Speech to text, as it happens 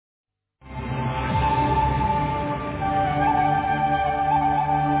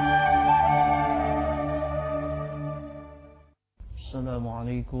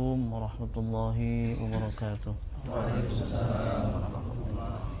Assalamualaikum warahmatullahi wabarakatuh. Waalaikumsalam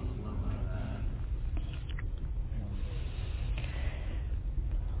warahmatullahi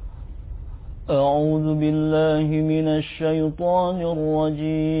wabarakatuh. A'udzu billahi minasy syaithanir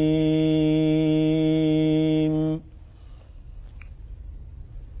rajim.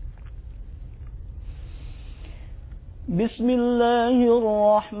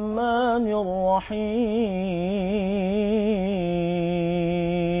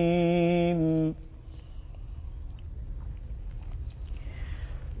 Bismillahirrahmanirrahim.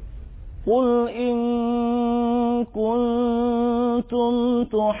 Qul in kuntum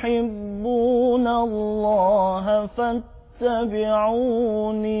tuhibbuna Allah fattabi'uni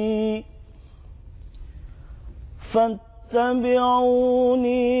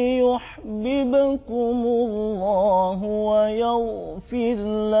yuhibbukum Allah wa yaghfir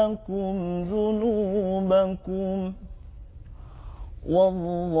lakum dhunubakum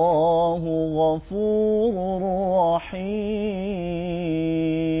wallahu ghafurur rahim.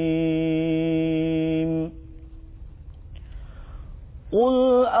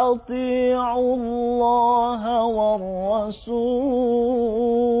 Qul ati'u Allah war rasul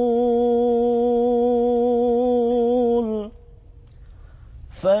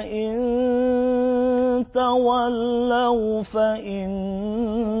fa in tawallaw fa inna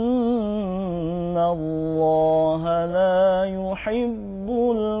Allah la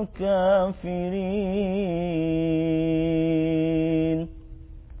yuhibbul kafirin.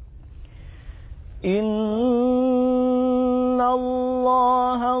 Inna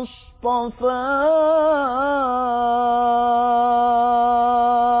Allah astafa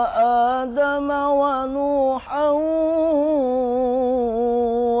Adam wa Nuhan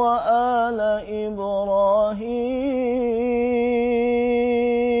wa ala Ibrahim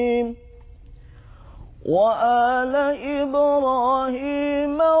wa ala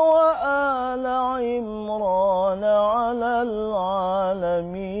Imran ala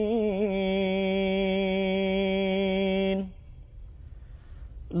al-alamin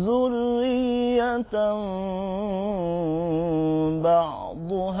zurriyatan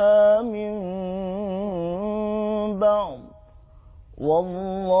ba'daha min ba'd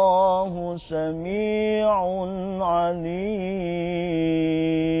wallahu sami'un alim.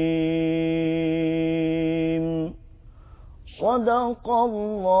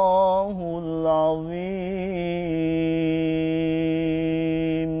 Shadaqallahul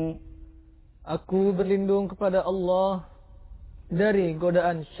azim. Aku berlindung kepada Allah dari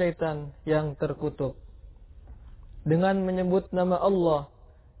godaan syaitan yang terkutuk dengan menyebut nama Allah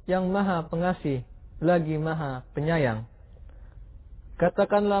yang Maha Pengasih lagi Maha Penyayang.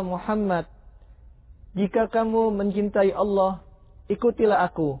 Katakanlah Muhammad, jika kamu mencintai Allah, ikutilah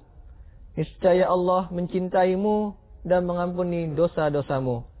aku. Niscaya Allah mencintaimu dan mengampuni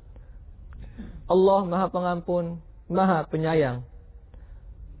dosa-dosamu. Allah Maha Pengampun, Maha Penyayang.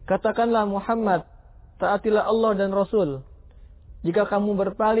 Katakanlah Muhammad, taatilah Allah dan Rasul. Jika kamu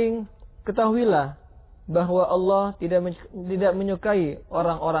berpaling, ketahuilah bahwa Allah tidak menyukai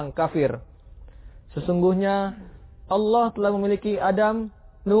orang-orang kafir. Sesungguhnya Allah telah memiliki Adam,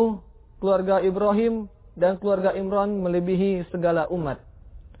 Nuh, keluarga Ibrahim, dan keluarga Imran melebihi segala umat.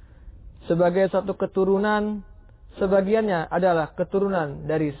 Sebagai satu keturunan, sebagiannya adalah keturunan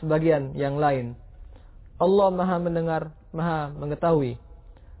dari sebagian yang lain. Allah Maha mendengar, Maha mengetahui.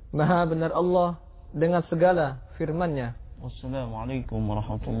 Maha benar Allah dengan segala firman-Nya. Wassalamualaikum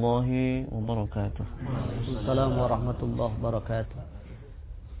warahmatullahi wabarakatuh. Assalamualaikum warahmatullahi wabarakatuh.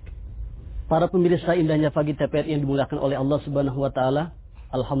 Para pemirsa indahnya pagi TPR yang dimuliakan oleh Allah Subhanahu wa taala,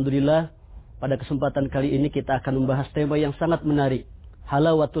 alhamdulillah pada kesempatan kali ini kita akan membahas tema yang sangat menarik,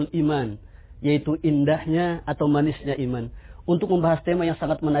 halawatul iman, yaitu indahnya atau manisnya iman. Untuk membahas tema yang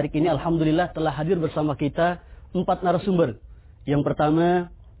sangat menarik ini, alhamdulillah telah hadir bersama kita 4 narasumber. Yang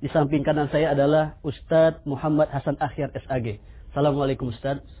pertama, di samping kanan saya adalah Ustadz Muhammad Hasan Akhir SAG. Assalamualaikum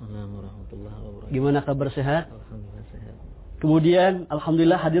Ustadz. Assalamualaikum warahmatullahi wabarakatuh. Gimana kabar, sehat? Alhamdulillah sehat. Kemudian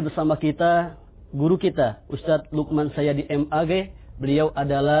alhamdulillah hadir bersama kita guru kita Ustadz Lukman Sayadi MAG. Beliau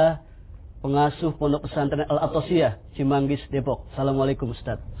adalah pengasuh Pondok Pesantren Al-Atosiyah Cimanggis Depok. Assalamualaikum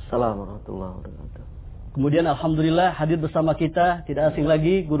Ustadz. Assalamualaikum warahmatullahi wabarakatuh. Kemudian alhamdulillah hadir bersama kita tidak asing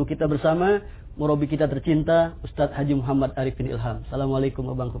lagi guru kita bersama, murabi kita tercinta Ustadz Haji Muhammad Arifin Ilham. Assalamualaikum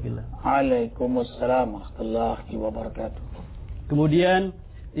warahmatullahi wabarakatuh. Waalaikumsalam warahmatullahi wabarakatuh. Kemudian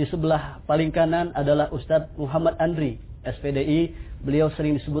di sebelah paling kanan adalah Ustadz Muhammad Andri SPDI, beliau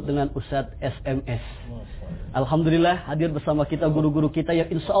sering disebut dengan Ustadz SMS. Alhamdulillah hadir bersama kita guru-guru kita yang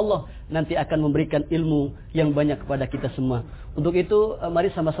insya Allah nanti akan memberikan ilmu yang banyak kepada kita semua. Untuk itu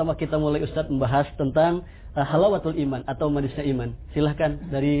mari sama-sama kita mulai Ustadz membahas tentang halawatul iman atau manisnya iman. Silahkan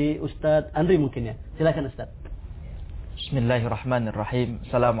dari Ustadz Andri mungkin ya. Silahkan Ustadz. Bismillahirrahmanirrahim.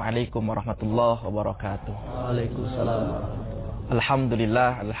 Assalamualaikum warahmatullahi wabarakatuh. Waalaikumsalam.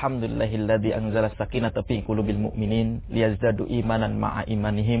 Alhamdulillahilladzi anzala sakinata fi qulubil mu'minin liyazdadu imanan ma'a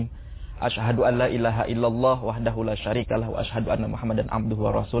imanihim. Asyhadu an la ilaha illallah wahdahu la syarikalah wa asyhadu anna Muhammadan abduhu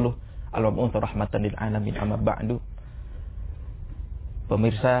wa rasuluh al-mab'uts rahmatan lil alamin amma ba'du.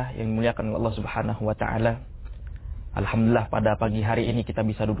 Pemirsa yang dimuliakan Allah Subhanahu wa taala, alhamdulillah pada pagi hari ini kita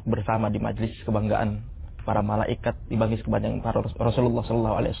bisa duduk bersama di majelis kebanggaan para malaikat, di majelis kebanggaan para Rasulullah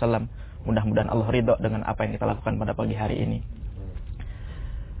sallallahu alaihi wasallam. Mudah-mudahan Allah ridha dengan apa yang kita lakukan pada pagi hari ini.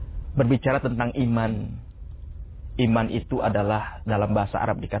 Berbicara tentang iman, iman itu adalah dalam bahasa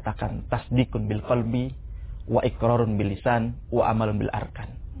Arab dikatakan tasdikun bil qalbi wa iqrarun bil lisan wa amalun bil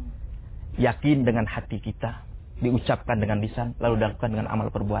arkan. Yakin dengan hati kita, diucapkan dengan lisan, lalu dilakukan dengan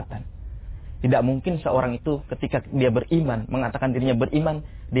amal perbuatan. Tidak mungkin seorang itu ketika dia beriman, mengatakan dirinya beriman,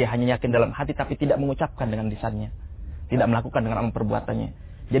 dia hanya yakin dalam hati tapi tidak mengucapkan dengan lisannya, tidak melakukan dengan amal perbuatannya.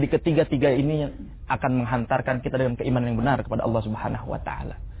 Jadi ketiga-tiga ini akan menghantarkan kita dengan keimanan yang benar kepada Allah Subhanahu wa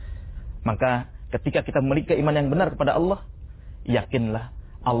taala. Maka ketika kita memiliki keimanan yang benar kepada Allah, yakinlah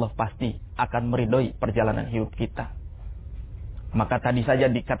Allah pasti akan meridhoi perjalanan hidup kita. Maka tadi saja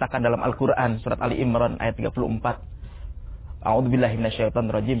dikatakan dalam Al-Qur'an surat Ali Imran ayat 34. A'udzubillahi minasyaitonir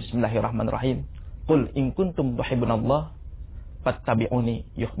rajim. Bismillahirrahmanirrahim. Qul in kuntum tuhibbunallah fattabi'uni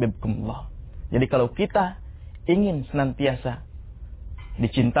yuhibbukumullah. Jadi kalau kita ingin senantiasa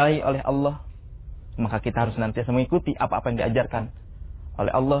dicintai oleh Allah, maka kita harus senantiasa mengikuti apa-apa yang diajarkan oleh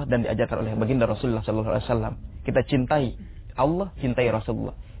Allah dan diajarkan oleh baginda Rasulullah sallallahu alaihi wasallam. Kita cintai Allah, cintai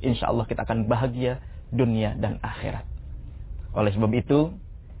Rasulullah. Insyaallah kita akan bahagia dunia dan akhirat. Oleh sebab itu,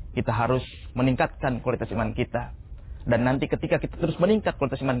 kita harus meningkatkan kualitas iman kita. Dan nanti ketika kita terus meningkat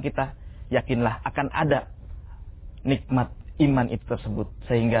kualitas iman kita, yakinlah akan ada nikmat iman itu tersebut.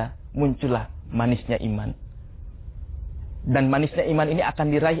 Sehingga muncullah manisnya iman. Dan manisnya iman ini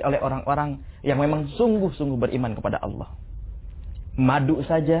akan diraih oleh orang-orang yang memang sungguh-sungguh beriman kepada Allah. Madu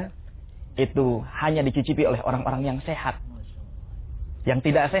saja itu hanya dicicipi oleh orang-orang yang sehat.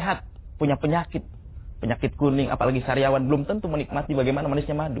 Yang tidak sehat, punya penyakit kuning, apalagi sariawan, belum tentu menikmati bagaimana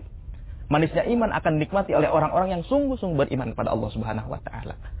manisnya madu. Manisnya iman akan dinikmati oleh orang-orang yang sungguh-sungguh beriman kepada Allah Subhanahu wa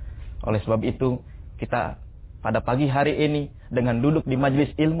taala. Oleh sebab itu, kita pada pagi hari ini dengan duduk di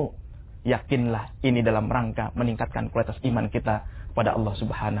majelis ilmu, yakinlah ini dalam rangka meningkatkan kualitas iman kita kepada Allah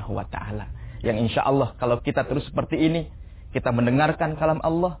Subhanahu wa taala. Yang insya Allah kalau kita terus seperti ini, kita mendengarkan kalam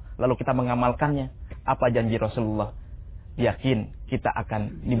Allah, lalu kita mengamalkannya, apa janji Rasulullah? Yakin kita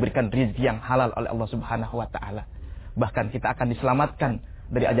akan diberikan rezeki yang halal oleh Allah Subhanahu wa taala. Bahkan kita akan diselamatkan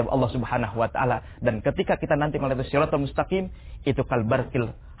dari azab Allah Subhanahu wa taala, dan ketika kita nanti melewati shiratal mustaqim itu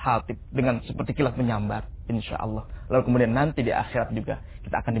kalbarkil hatib, dengan seperti kilat menyambar insyaallah. Lalu kemudian nanti di akhirat juga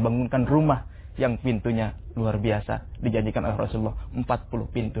kita akan dibangunkan rumah yang pintunya luar biasa, dijanjikan oleh Rasulullah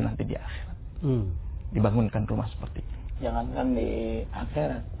 40 pintu nanti di akhirat. Dibangunkan rumah seperti ini. Jangankan di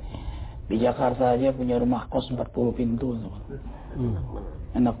akhirat, di Jakarta aja punya rumah kos 40 pintu.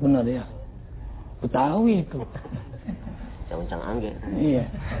 Enak benar ya. Betawi itu. Uncang-uncang angge. Iya.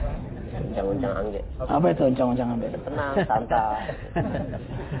 Uncang-uncang angge. Apa itu uncang-uncang angge? Tenang, santai.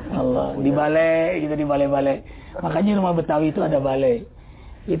 Allah, di balai gitu, di balai-balai. Makanya rumah Betawi itu ada balai.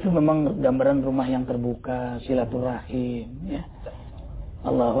 Itu memang gambaran rumah yang terbuka, silaturahim, ya.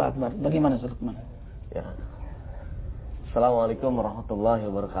 Allahu Akbar. Bagaimana Surukman? Ya. Assalamualaikum warahmatullahi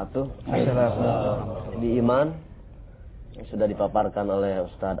wabarakatuh. Di iman yang sudah dipaparkan oleh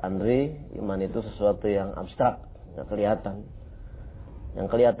Ustadz Andri, iman itu sesuatu yang abstrak, nggak kelihatan. Yang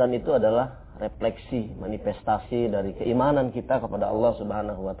kelihatan itu adalah refleksi, manifestasi dari keimanan kita kepada Allah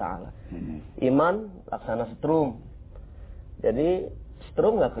Subhanahu wa taala. Iman laksana setrum. Jadi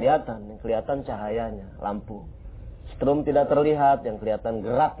setrum nggak kelihatan, yang kelihatan cahayanya, lampu. Setrum tidak terlihat, yang kelihatan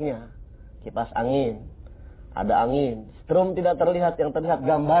geraknya, kipas angin. Ada angin. Setrum tidak terlihat, yang terlihat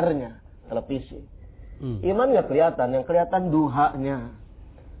gambarnya, televisi. Iman nggak kelihatan, yang kelihatan duhanya,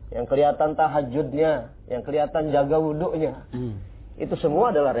 yang kelihatan tahajudnya, yang kelihatan jaga wudhunya. Itu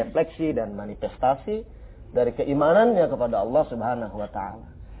semua adalah refleksi dan manifestasi dari keimanannya kepada Allah Subhanahu wa taala.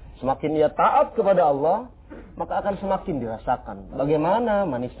 Semakin dia taat kepada Allah, maka akan semakin dirasakan bagaimana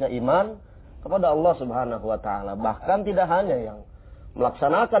manisnya iman kepada Allah Subhanahu wa taala. Bahkan tidak hanya yang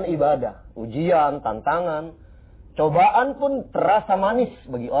melaksanakan ibadah, ujian, tantangan, cobaan pun terasa manis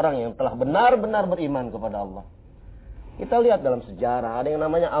bagi orang yang telah benar-benar beriman kepada Allah. Kita lihat dalam sejarah, ada yang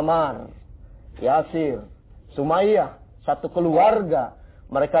namanya Ammar, Yasir, Sumayyah, satu keluarga.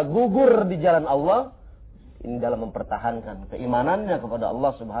 Mereka gugur di jalan Allah, ini dalam mempertahankan keimanannya kepada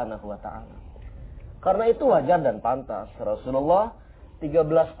Allah Subhanahu wa Ta'ala. Karena itu wajar dan pantas Rasulullah 13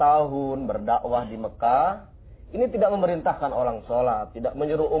 tahun berdakwah di Mekah, ini tidak memerintahkan orang sholat, tidak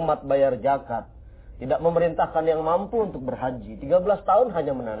menyuruh umat bayar zakat, tidak memerintahkan yang mampu untuk berhaji. 13 tahun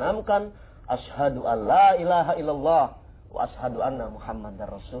hanya menanamkan asyhadu an la ilaha illallah wa asyhadu anna Muhammadar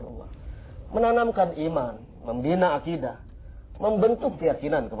Rasulullah. Menanamkan iman, membina akidah, membentuk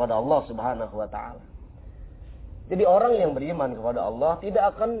keyakinan kepada Allah Subhanahu wa Ta'ala. Jadi orang yang beriman kepada Allah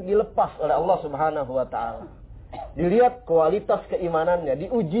tidak akan dilepas oleh Allah Subhanahu wa Ta'ala. Dilihat kualitas keimanannya,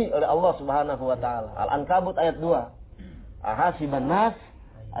 diuji oleh Allah Subhanahu wa Ta'ala. Al-Ankabut ayat 2. Ahasiban nas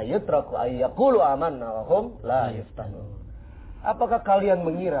ayyutraku ayyaqulu amanna wa hum la yuftanun. Apakah kalian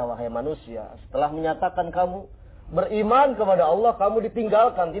mengira, wahai manusia, setelah menyatakan kamu beriman kepada Allah, kamu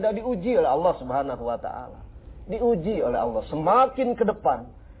ditinggalkan, tidak diuji oleh Allah Subhanahu wa Ta'ala. Diuji oleh Allah semakin ke depan.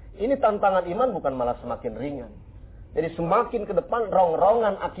 Ini tantangan iman bukan malah semakin ringan. Jadi semakin ke depan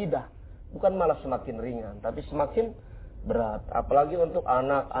rongrongan akidah, bukan malah semakin ringan, tapi semakin berat. Apalagi untuk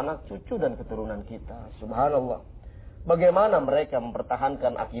anak-anak, cucu dan keturunan kita. Subhanallah. Bagaimana mereka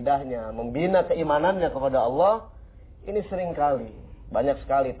mempertahankan akidahnya, membina keimanannya kepada Allah, ini seringkali banyak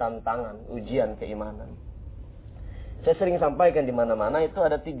sekali tantangan, ujian keimanan. Saya sering sampaikan di mana-mana itu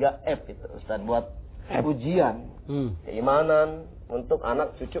ada 3 F itu, Ustaz, buat ujian keimanan untuk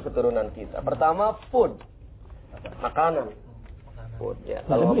anak cucu keturunan kita. Pertama, food, makanan. Food ya.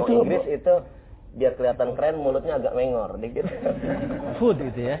 Kalau ngomong Inggris itu biar kelihatan keren, mulutnya agak mengor dikit. Food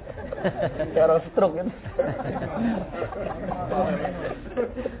itu ya. Kayak orang stroke gitu.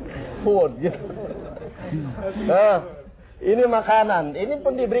 Food gitu. Nah, ini makanan. Ini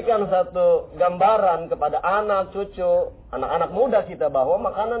pun diberikan satu gambaran kepada anak, cucu, anak-anak muda kita bahwa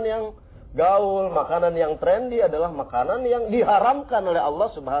makanan yang gaul, makanan yang trendy adalah makanan yang diharamkan oleh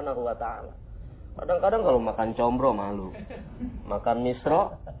Allah Subhanahu wa Ta'ala. Kadang-kadang kalau makan combro malu, makan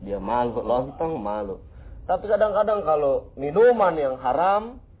misro dia malu, lontong malu. Tapi kadang-kadang kalau minuman yang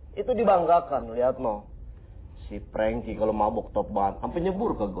haram itu dibanggakan. Lihat no, si Prengki kalau mabuk top banget, sampai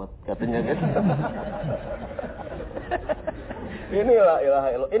nyebur ke got katanya gitu. Inilah ilaha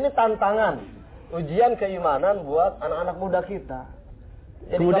illallah. Ini tantangan, ujian keimanan buat anak-anak muda kita.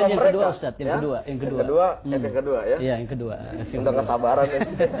 Jadi kemudian yang mereka, kedua, Ustaz, yang kedua. Yang kedua ya. Iya, yang kedua. Udah kesabaran ya.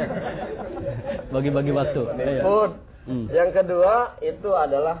 Bagi-bagi waktu. Food. Yang kedua itu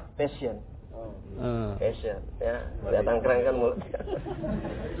adalah passion. Passion ya. Kelihatan keren kan mulutnya.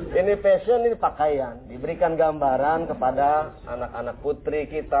 Ini passion, ini pakaian. Diberikan gambaran kepada anak-anak putri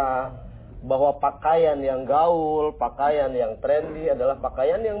kita bahwa pakaian yang gaul, pakaian yang trendy adalah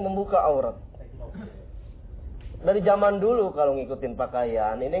pakaian yang membuka aurat. Dari zaman dulu kalau ngikutin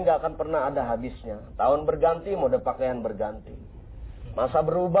pakaian, ini nggak akan pernah ada habisnya. Tahun berganti, mode pakaian berganti. Masa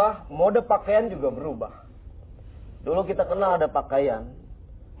berubah, mode pakaian juga berubah. Dulu kita kenal ada pakaian,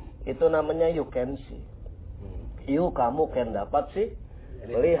 itu namanya you can see. You, kamu can dapat sih,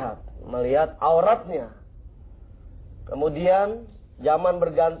 melihat auratnya. Kemudian zaman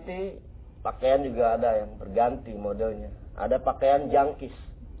berganti, pakaian juga ada yang berganti modelnya. Ada pakaian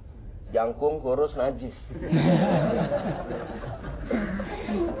jangkis. Jangkung, kurus, najis.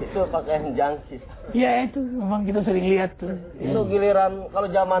 Itu pakaian jangkis. Ya itu memang kita sering lihat tuh. Itu giliran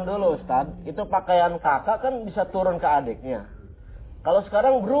kalau zaman dulu Ustaz, itu pakaian kakak kan bisa turun ke adiknya. Kalau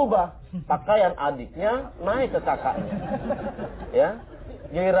sekarang berubah, pakaian adiknya naik ke kakaknya. Ya.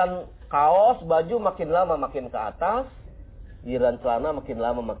 Giliran kaos, baju makin lama makin ke atas, giliran celana makin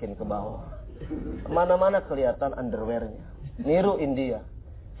lama makin ke bawah. Mana-mana kelihatan underwearnya. Niru India.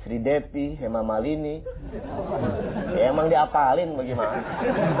 Sri Devi, Hema Malini. Ya, emang diapalin bagaimana?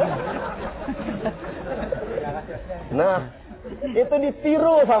 Nah, itu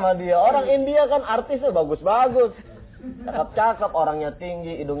ditiru sama dia. Orang India kan artisnya bagus-bagus. Cakep-cakep, orangnya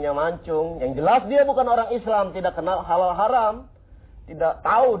tinggi, hidungnya mancung. Yang jelas dia bukan orang Islam, tidak kenal halal haram. Tidak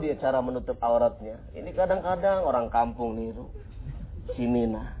tahu dia cara menutup auratnya. Ini kadang-kadang orang kampung niru.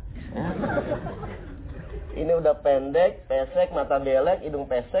 Cimina. Ya. Ini udah pendek, pesek, mata belek, hidung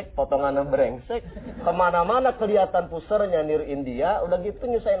pesek, potongannya brengsek. Kemana-mana kelihatan pusernya niru India. Udah gitu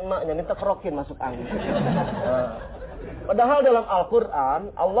nyusahin emaknya, minta kerokin masuk angin. Nah, padahal dalam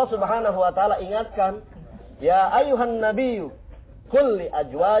Al-Quran, Allah Subhanahu wa Ta'ala ingatkan, ya ayuhan nabiyyu, kulli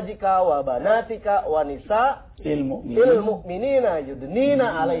ajwajika wa banatika wa nisa il mu'minina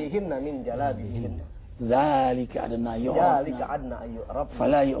yudnina alaihinna min jalabihinna. Zalika adna yu'rab.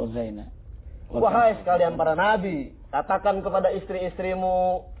 Fala yu'zaina. Wahai sekalian para nabi, katakan kepada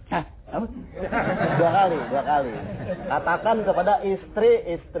istri-istrimu Apa? Dua kali. Katakan kepada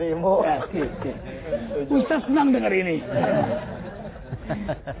istri-istrimu. Ustaz senang dengar ini.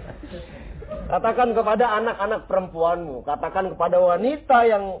 Katakan kepada anak-anak perempuanmu, katakan kepada wanita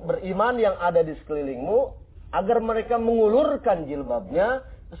yang beriman yang ada di sekelilingmu, agar mereka mengulurkan jilbabnya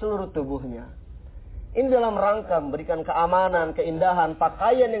ke seluruh tubuhnya. Ini dalam rangka memberikan keamanan, keindahan.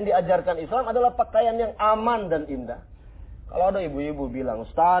 Pakaian yang diajarkan Islam adalah pakaian yang aman dan indah. Kalau ada ibu-ibu bilang,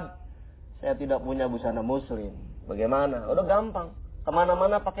 Ustaz, saya tidak punya busana muslim. Bagaimana? Udah gampang.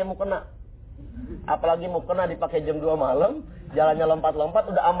 Kemana-mana pakai mukena. Apalagi mukena dipakai jam 2 malam, jalannya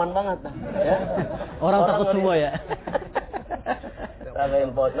lompat-lompat, udah aman banget. Ya? Orang takut semua ya.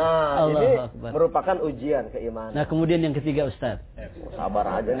 Nah, ini merupakan ujian keimanan. Nah, kemudian yang ketiga, Ustaz. Sabar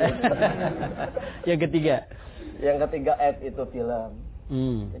aja nih. Yang ketiga. Yang ketiga itu film.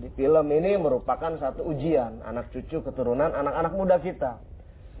 Jadi film ini merupakan satu ujian anak cucu keturunan anak-anak muda kita.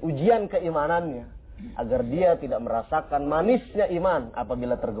 Ujian keimanannya agar dia tidak merasakan manisnya iman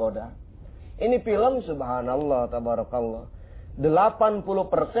apabila tergoda. Ini film subhanallah tabarakallah. 80%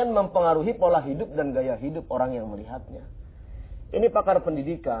 mempengaruhi pola hidup dan gaya hidup orang yang melihatnya. Ini pakar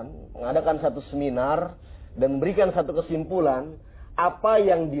pendidikan mengadakan satu seminar dan memberikan satu kesimpulan, apa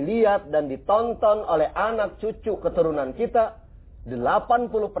yang dilihat dan ditonton oleh anak cucu keturunan kita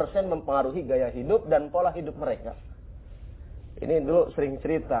 80% mempengaruhi gaya hidup dan pola hidup mereka. Ini dulu sering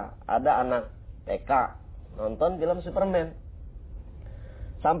cerita, ada anak TK nonton film Superman.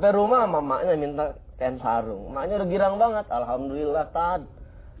 Sampai rumah mamanya minta kain sarung. Maknya udah girang banget. Alhamdulillah, Tad,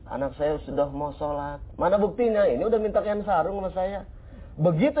 anak saya sudah mau sholat. Mana buktinya? Ini udah minta kain sarung sama saya.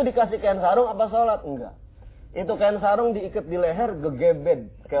 Begitu dikasih kain sarung, apa sholat? Enggak. Itu kain sarung diikat di leher, gegebed.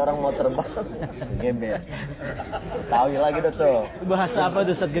 Kayak orang mau terbang. Gegebed. Betawi lagi tuh. Bahasa apa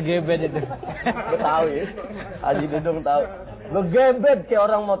tuh, Ustaz, gegebed itu? Betawi. Haji Dudung tahu. Gegebed kayak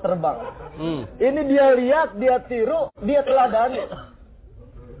orang mau terbang. Ini dia lihat, dia tiru, dia teladani.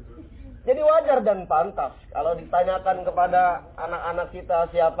 Jadi wajar dan pantas kalau ditanyakan kepada anak-anak kita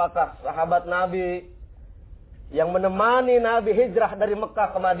siapakah sahabat Nabi yang menemani Nabi hijrah dari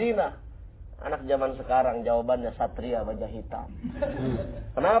Mekah ke Madinah. Anak zaman sekarang jawabannya satria wajah hitam.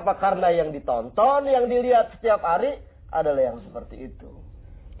 Kenapa? Karena yang ditonton, yang dilihat setiap hari adalah yang seperti itu.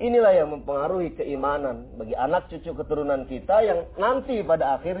 Inilah yang mempengaruhi keimanan bagi anak cucu keturunan kita yang nanti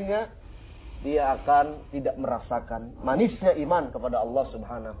pada akhirnya dia akan tidak merasakan manisnya iman kepada Allah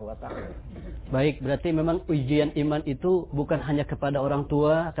Subhanahu wa taala. Baik, berarti memang ujian iman itu bukan hanya kepada orang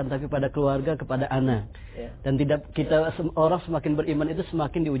tua, akan tapi pada keluarga, kepada anak. Ya. Dan tidak kita orang semakin beriman itu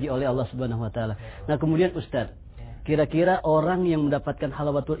semakin diuji oleh Allah Subhanahu wa taala. Nah, kemudian Ustaz, kira-kira orang yang mendapatkan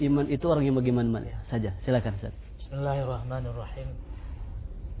halawatul iman itu orang yang bagaimana saja? Silakan, Ustaz. Bismillahirrahmanirrahim.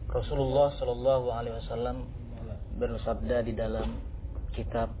 Rasulullah sallallahu alaihi wasallam bersabda di dalam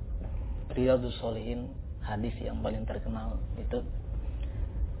kitab Riyadhus Shalihin, hadis yang paling terkenal itu.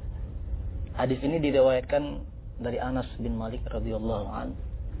 Hadis ini diriwayatkan dari Anas bin Malik radhiyallahu an.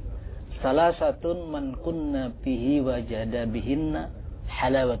 Salah satu man kunna bihi wajada bihinna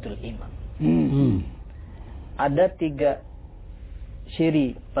halawatul iman. Ada 3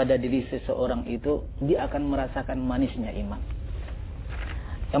 ciri pada diri seseorang itu, dia akan merasakan manisnya iman.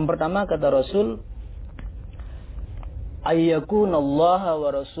 Yang pertama kata Rasul, ayyakunallaha wa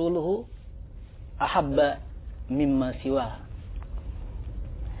rasuluhu ahabba mimma siwah.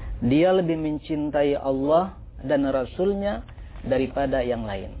 Dia lebih mencintai Allah dan Rasulnya daripada yang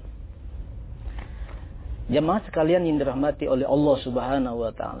lain. Jemaah sekalian yang dirahmati oleh Allah Subhanahu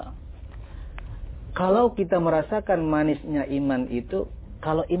wa taala. Kalau kita merasakan manisnya iman itu,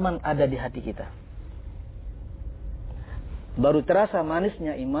 kalau iman ada di hati kita. Baru terasa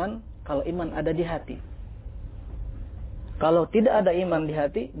manisnya iman kalau iman ada di hati. Kalau tidak ada iman di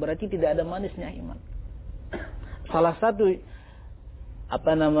hati, berarti tidak ada manisnya iman. Salah satu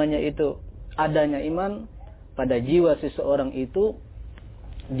adanya iman pada jiwa seseorang itu,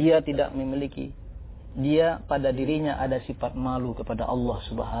 dia tidak memiliki, dia pada dirinya ada sifat malu kepada Allah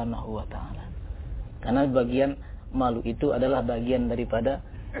Subhanahu wa taala. Karena bagian malu itu adalah bagian daripada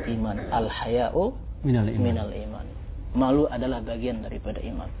iman. Al-haya'u minal iman. Malu adalah bagian daripada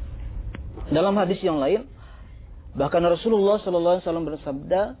iman. Dalam hadis yang lain, bahkan Rasulullah SAW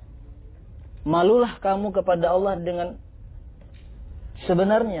bersabda, malulah kamu kepada Allah dengan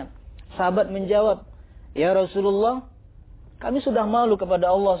sebenarnya. Sahabat menjawab, ya Rasulullah, kami sudah malu kepada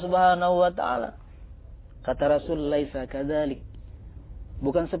Allah Subhanahu wa taala. Kata Rasul, laisa kadzalik.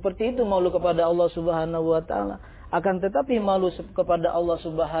 Bukan seperti itu malu kepada Allah Subhanahu wa taala. Akan tetapi malu kepada Allah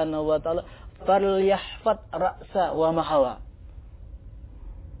Subhanahu wa taala, falyahfat ra'sa wa mahawa.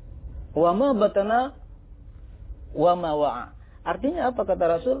 Wa ma batana wa ma wa'a. Artinya apa kata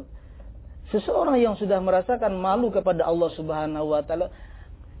Rasul? Seseorang yang sudah merasakan malu kepada Allah Subhanahu wa taala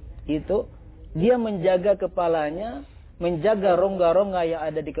itu dia menjaga kepalanya, menjaga rongga-rongga yang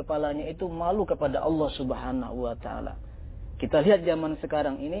ada di kepalanya itu malu kepada Allah Subhanahu wa taala. Kita lihat zaman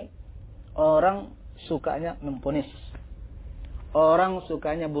sekarang ini orang sukanya memponis. Orang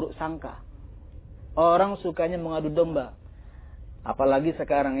sukanya buruk sangka. Orang sukanya mengadu domba. Apalagi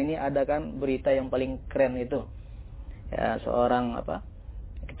sekarang ini ada kan berita yang paling keren itu. Ya, seorang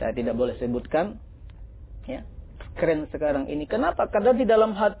kita tidak boleh sebutkan, ya, keren sekarang ini. Kenapa? Karena di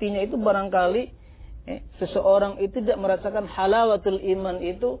dalam hatinya itu barangkali seseorang itu tidak merasakan halawatul iman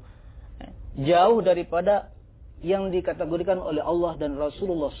itu jauh daripada yang dikategorikan oleh Allah dan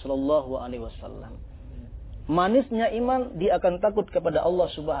Rasulullah Sallallahu Alaihi Wasallam. Manisnya iman, dia akan takut kepada Allah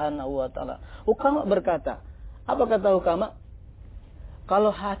Subhanahu Wa Taala. Ukama berkata, apa kata Ukama?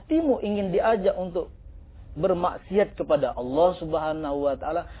 Kalau hatimu ingin diajak untuk bermaksiat kepada Allah Subhanahu wa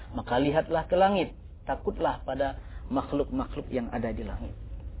taala, maka lihatlah ke langit, takutlah pada makhluk-makhluk yang ada di langit.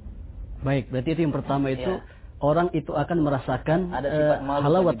 Baik, berarti itu yang pertama itu orang itu akan merasakan ada sifat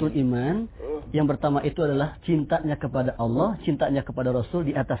halawatul iman. Yang pertama itu adalah cintanya kepada Allah, cintanya kepada Rasul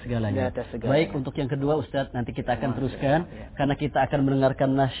di atas segalanya. Baik, untuk yang kedua Ustadz, nanti kita akan teruskan karena kita akan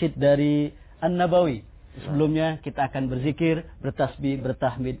mendengarkan nasyid dari An-Nabawi. Sebelumnya kita akan berzikir, bertasbih,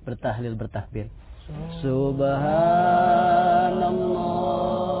 bertahmid, bertahlil, bertakbir. Subhanallah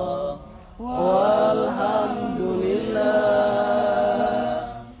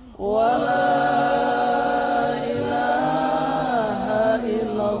walhamdulillah wa la ilaha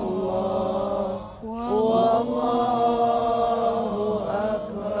illallah wallahu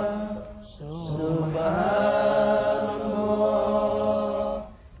akbar. Subhanallah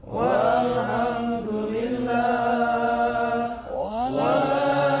walhamdulillah wa la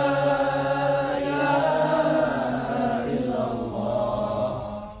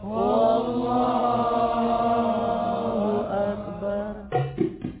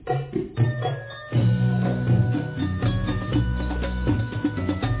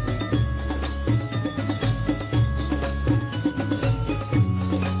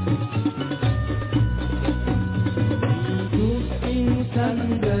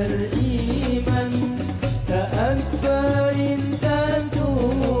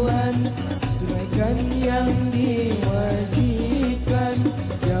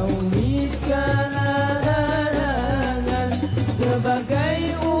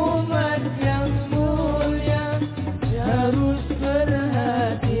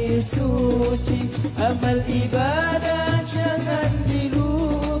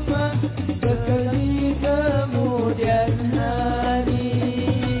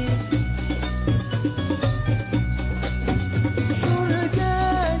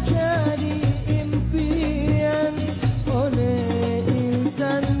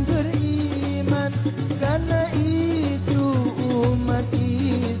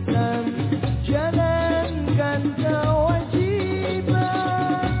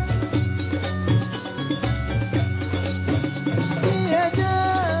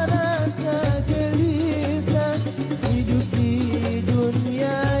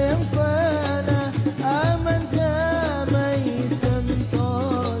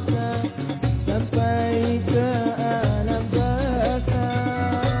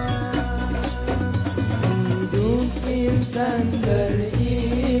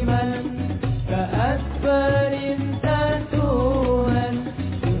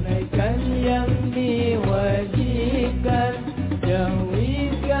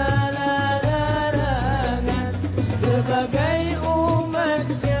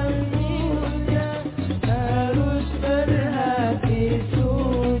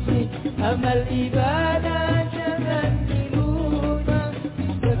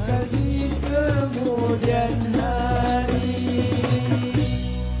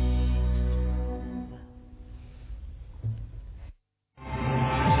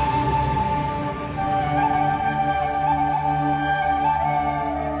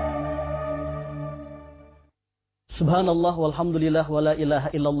Subhanallah walhamdulillah wala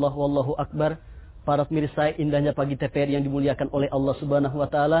ilaha illallah wallahu akbar. Para pemirsa, indahnya pagi TPR yang dimuliakan oleh Allah Subhanahu wa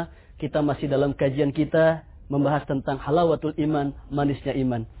taala, kita masih dalam kajian kita membahas tentang halawatul iman, manisnya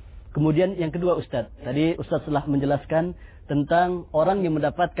iman. Kemudian yang kedua Ustaz, tadi Ustaz telah menjelaskan tentang orang yang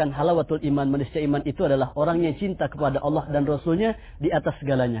mendapatkan halawatul iman, manisnya iman itu adalah orang yang cinta kepada Allah dan Rasulnya di atas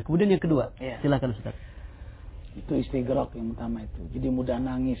segalanya. Kemudian yang kedua, silakan Ustaz. Itu istighraq yang pertama itu. Jadi mudah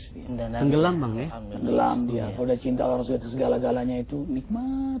nangis dia. Tenggelam Bang ya? Tenggelam dia. Kalau udah cinta Allah Rasul itu segala-galanya itu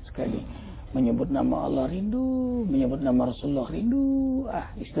nikmat sekali. Menyebut nama Allah rindu, menyebut nama Rasulullah rindu.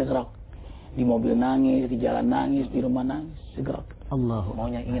 Istighraq. Di mobil nangis, di jalan nangis, di rumah nangis, istighraq. Allah.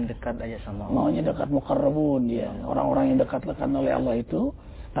 Maunya ingin dekat aja sama Allah. Maunya dekat, muqarrabun dia. Orang-orang yang dekat oleh Allah itu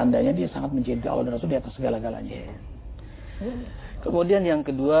tandanya dia sangat mencintai Allah dan Rasul di atas segala-galanya. Kemudian yang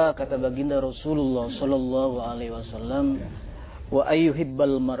kedua kata baginda Rasulullah sallallahu alaihi wasallam, wa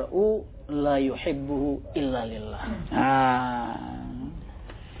ayyuhibbal mar'u la yuhibbuhu illa lillah.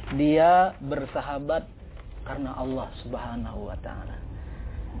 Dia bersahabat karena Allah Subhanahu wa taala.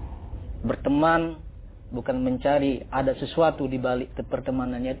 Berteman bukan mencari ada sesuatu di balik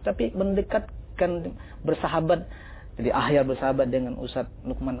pertemanannya, tapi mendekatkan, bersahabat. Jadi akhir bersahabat dengan Ustaz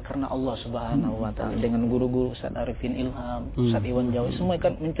Lukman karena Allah Subhanahu wa taala, dengan guru-guru Ustaz Arifin Ilham, Ustaz Iwan Jawi, semua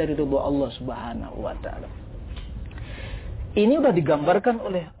kan mencari ridho Allah Subhanahu wa taala. Ini sudah digambarkan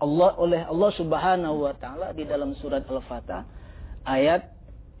oleh Allah Subhanahu wa taala di dalam surat Al-Fatah ayat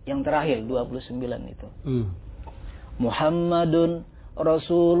yang terakhir 29 itu. Muhammadun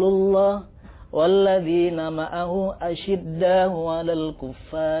Rasulullah walladzina ma'ahu asyiddahu 'alal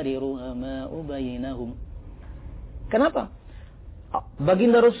kuffari ruhama'u bainahum. Kenapa?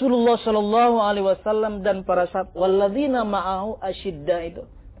 Baginda Rasulullah sallallahu alaihi wasallam dan para sahabat, walladzina ma'ahu asyidda itu.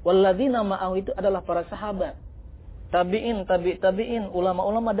 Walladzina ma'ahu itu adalah para sahabat. Tabi'in, tabi'in,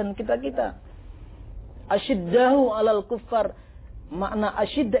 ulama-ulama dan kita-kita. Asyiddahu 'alal kuffar. Makna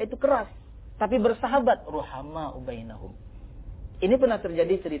asyidda itu keras, tapi bersahabat, ruhama'u bainahum. Ini pernah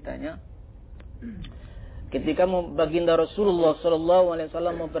terjadi ceritanya. Ketika baginda Rasulullah sallallahu alaihi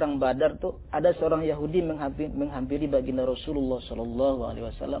wasallam mau perang Badar tuh, ada seorang Yahudi menghampiri baginda Rasulullah sallallahu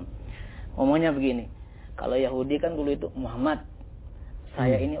alaihi wasallam. Ngomongnya begini, kalau Yahudi kan dulu itu, Muhammad,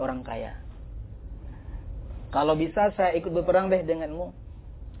 saya ini orang kaya. Kalau bisa saya ikut berperang deh denganmu.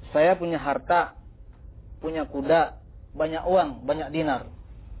 Saya punya harta, punya kuda, banyak uang, banyak dinar.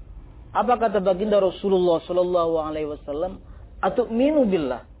 Apa kata baginda Rasulullah sallallahu alaihi wasallam? Atu'minu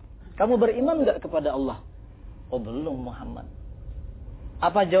billah. Kamu beriman enggak kepada Allah? Oh, belum Muhammad.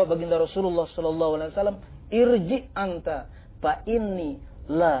 Apa jawab baginda Rasulullah sallallahu alaihi wasallam? Irji anta fa inni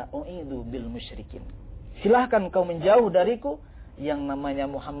la u'idu bil musyrikin. Silahkan kau menjauh dariku, yang namanya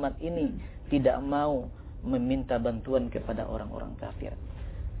Muhammad ini tidak mau meminta bantuan kepada orang-orang kafir.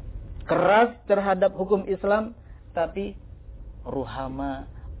 Keras terhadap hukum Islam, tapi ruhama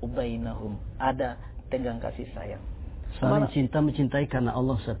ubainahum, ada tenggang kasih sayang. Saling cinta mencintai karena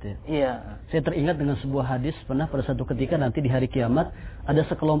Allah, Ustaz ya. Iya. Saya teringat dengan sebuah hadis, pernah pada satu ketika nanti di hari kiamat ada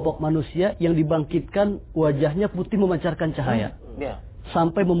sekelompok manusia yang dibangkitkan wajahnya putih memancarkan cahaya. Iya.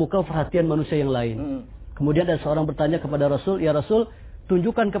 Sampai memukau perhatian manusia yang lain. Kemudian ada seorang bertanya kepada Rasul, "Ya Rasul,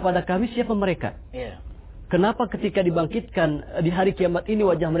 tunjukkan kepada kami siapa mereka?" Iya. Kenapa ketika dibangkitkan di hari kiamat ini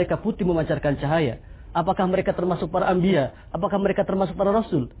wajah mereka putih memancarkan cahaya? Apakah mereka termasuk para anbiya? Apakah mereka termasuk para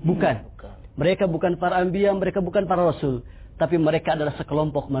rasul? Bukan. Mereka bukan para anbiya, mereka bukan para rasul. Tapi mereka adalah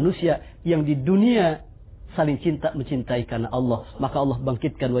sekelompok manusia yang di dunia saling cinta mencintai karena Allah. Maka Allah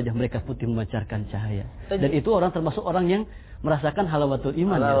bangkitkan wajah mereka putih memancarkan cahaya. Dan itu orang termasuk orang yang merasakan halawatul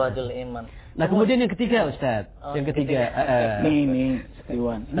iman. Halawatul iman. Nah kemudian yang ketiga Ustaz. Yang ketiga. Ini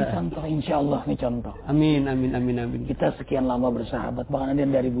Iwan. Ini contoh, insya Allah ini contoh. Amin, amin, amin, amin. Kita sekian lama bersahabat. Bahkan ada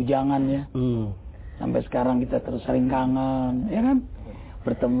yang dari bujangan ya. Sampai sekarang kita terus sering kangen. Ya kan?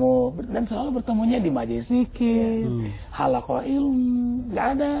 Bertemu. Dan selalu bertemunya di majelis zikir. Halaqah ilmu. Nggak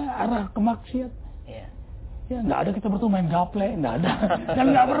ada arah ke maksiat. Ya, nggak ada kita bertemu main gaple, nggak ada.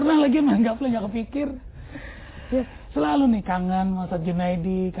 Dan nggak pernah lagi main gaple, nggak kepikir. Ya, selalu nih kangen sama Ustaz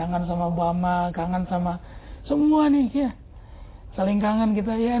Junaidi, kangen sama Bama, kangen sama semua nih ya. Saling kangen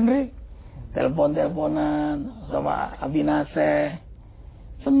kita ya, Andre. Telepon-teleponan sama Abi Naseh.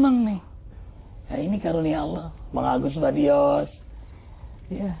 Seneng nih. Ya, ini karunia Allah. Bang Agus Badios.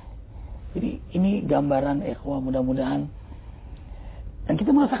 Ya. Jadi ini gambaran ikhwah, mudah-mudahan. Dan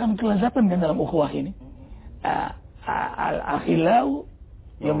kita merasakan kelezatan kan dalam ukhuwah ini. Al-akhilau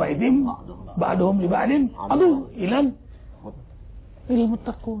yawma idzin ba'duhum li ba'din adu ilal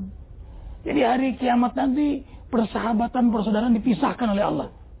muttaqun. Jadi hari kiamat nanti persahabatan, persaudaraan dipisahkan oleh Allah.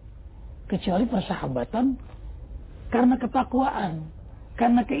 Kecuali persahabatan karena ketakwaan,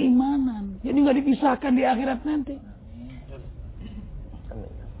 karena keimanan. Jadi nggak dipisahkan di akhirat nanti.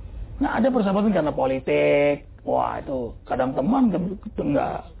 Nah, ada persahabatan karena politik. Wah, itu kadang teman,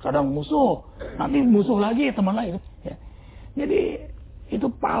 kadang musuh. Nanti musuh lagi, teman lagi. Ya. Jadi itu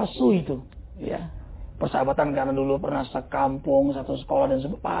palsu itu. Ya. Persahabatan karena dulu pernah sekampung, satu sekolah dan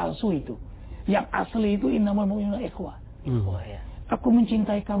sebagainya, palsu itu. Yang asli itu innamal mu'minuna ikhwah. Aku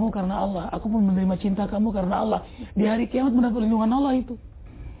mencintai kamu karena Allah. Aku pun menerima cinta kamu karena Allah. Di hari kiamat mendapat perlindungan Allah itu.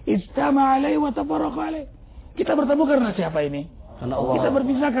 Ijtama alaihi wa tafarraqa alaihi. Kita bertemu karena siapa ini? Karena Allah. Kita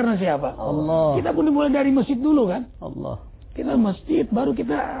berpisah karena siapa? Allah. Kita pun dimulai dari masjid dulu kan? Allah. Kita masjid, baru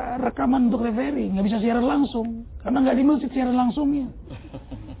kita rekaman untuk referee. Nggak bisa siaran langsung. Karena nggak di masjid siaran langsungnya.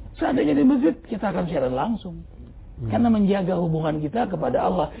 Seandainya di masjid, kita akan siaran langsung. Karena menjaga hubungan kita kepada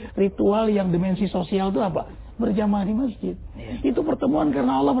Allah. Ritual yang dimensi sosial itu apa? Berjamaah di masjid. Itu pertemuan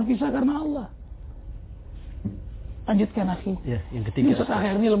karena Allah, berpisah karena Allah. Lanjutkan, akhi. Ya, yang ketiga. Ustaz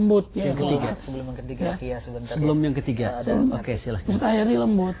Akhir ini lembut. Yang ketiga. Sebelum yang ketiga, ya sebentar. Sebelum yang ketiga. Oke, silahkan. Ustaz Akhir ini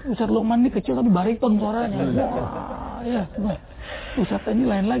lembut. Ustaz Luqman ini kecil tapi bariton suaranya. Ya, Ustaz ini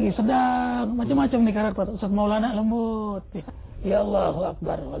lain lagi, sedang macam-macam nih karakter. Ustaz Maulana lembut. Ya Allahu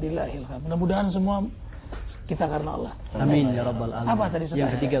Akbar, walillahil hamd. Mudah-mudahan semua kita karena Allah. Amin ya rabbal alamin. Apa tadi, Ustaz?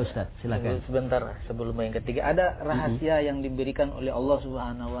 Yang ketiga, Ustaz, silakan. Sebentar, sebelum yang ketiga, ada rahasia yang diberikan oleh Allah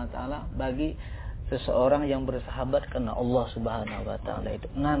Subhanahu wa taala bagi seseorang yang bersahabat karena Allah Subhanahu wa taala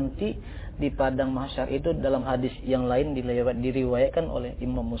itu. Nanti di padang mahsyar itu, dalam hadis yang lain diriwayatkan oleh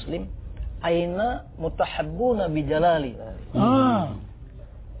Imam Muslim, aina mutahabbuna bi jalali.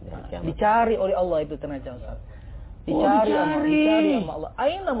 Dicari oleh Allah itu ternyata, Ustaz. Dicari sama Allah.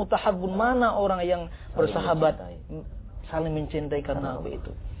 Aina mutahabbun, mana orang yang bersahabat saling mencintai karena aku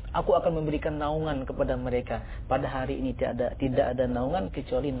itu. Aku akan memberikan naungan kepada mereka. Pada hari ini tidak ada naungan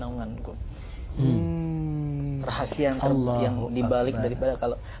kecuali naunganku. Rahasia yang dibalik daripada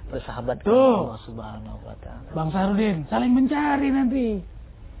kalau bersahabat dengan Allah Subhanahu wa taala. Bang Sarudin saling mencari nanti.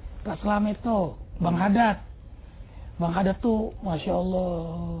 Kak Slamet tuh, Bang Hadat. Bang Hadat tuh, Masya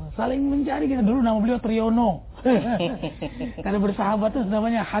Allah, saling mencari. Kita dulu nama beliau Triyono. Karena bersahabat tuh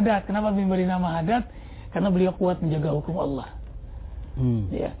namanya Hadat. Kenapa diberi nama Hadat? Karena beliau kuat menjaga hukum Allah.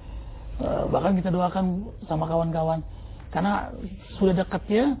 Ya. Bahkan kita doakan sama kawan-kawan, karena sudah dekat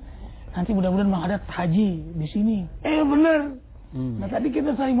ya. Nanti mudah-mudahan Bang Hadat haji di sini. Benar. Nah tadi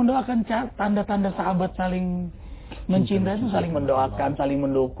kita saling mendoakan, tanda-tanda sahabat saling mencintai itu saling mendoakan, saling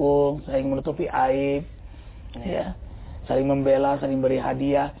mendukung, saling menutupi aib, ya, saling membela, saling beri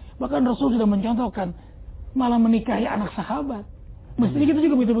hadiah. Bahkan Rasul sudah mencontohkan malah menikahi anak sahabat. Mestinya kita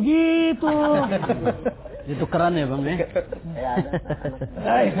juga begitu. Itu keren ya Bang ya.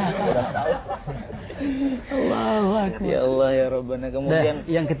 Allahu Akbar. Ya Allah ya Rabbana. Kemudian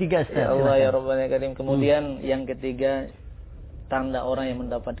yang ketiga, Ustaz. Ya Allah ya Rabbana Karim. Kemudian yang ketiga, tanda orang yang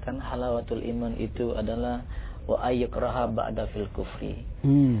mendapatkan halawatul iman itu adalah wa ayyukraha ba'da fil kufri.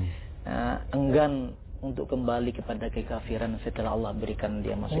 Nah, enggan untuk kembali kepada kekafiran setelah Allah berikan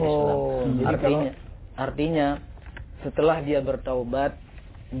dia masuk Islam. Artinya setelah dia bertaubat,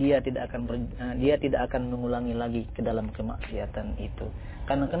 dia tidak akan mengulangi lagi ke dalam kemaksiatan itu.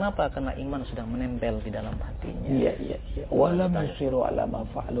 Karena kenapa? Karena iman sudah menempel di dalam hatinya. Iya. Walam yusiru ala ma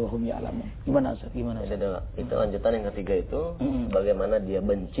fa'alu hum ya'lamun. Gimana? Itu lanjutan yang ketiga itu, bagaimana dia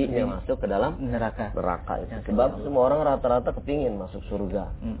benci dia masuk ke dalam neraka itu. Sebab semua orang rata-rata kepingin masuk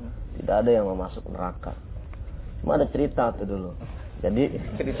surga. Tidak ada yang mau masuk neraka. Cuma ada cerita tuh dulu. Jadi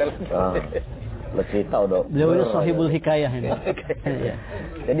cerita udah. Beliau itu sahibul hikayah ini.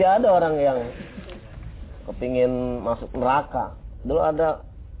 Jadi ada orang yang kepingin masuk neraka. Dulu ada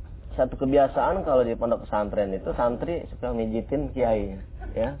satu kebiasaan kalau di pondok pesantren itu santri suka mijitin kiai,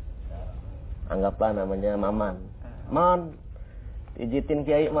 ya. Anggaplah namanya Maman. Man, pijitin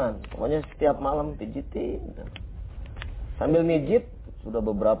kiai Man. Pokoknya setiap malam pijitin. Sambil mijit, sudah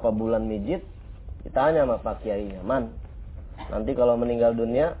beberapa bulan mijit, ditanya sama Pak Kiainya, Man, nanti kalau meninggal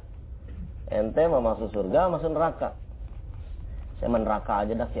dunia, ente mau masuk surga, masuk neraka? Saya neraka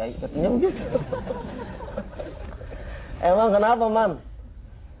aja dah Kiai, katanya begitu. Emang kenapa Man?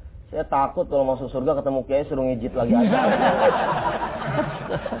 Saya takut kalau masuk surga ketemu Kiai suruh ngijit lagi aja.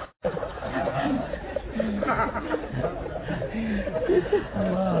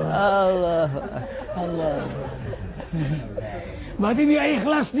 Allah. Berarti dia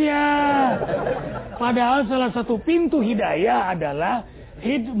ikhlas dia. Padahal salah satu pintu hidayah adalah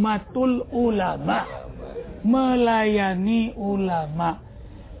khidmatul ulama, melayani ulama.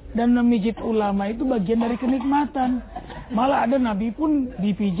 Dan memijit ulama itu bagian dari kenikmatan. Malah ada Nabi pun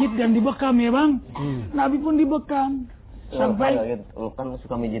dipijit dan dibekam ya Bang. Nabi pun dibekam. Sampai kan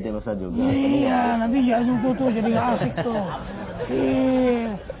suka mijitin Ustaz juga. Iya, nanti jatuh tuh jadi gak asik tuh.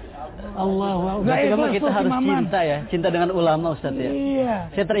 Iya. Allah. Berarti kita harus cinta ya, cinta dengan ulama Ustaz ya.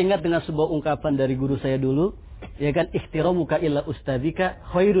 Iya. Saya teringat dengan sebuah ungkapan dari guru saya dulu, ya kan, ihtiramuka illa ustadzika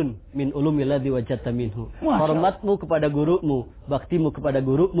khairun min ulumil ladzi wajadta minhu. Hormatmu kepada gurumu, baktimu kepada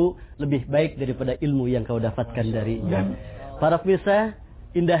gurumu lebih baik daripada ilmu yang kau dapatkan darinya. Para pemirsa,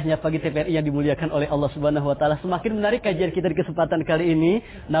 indahnya pagi TPRI yang dimuliakan oleh Allah Subhanahu wa taala. Semakin menarik kajian kita di kesempatan kali ini,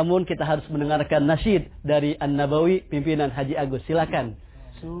 namun kita harus mendengarkan nasyid dari An-Nabawi pimpinan Haji Agus. Silakan.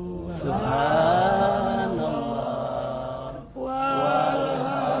 Subhanallah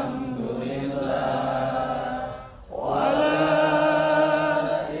walhamdulillah wala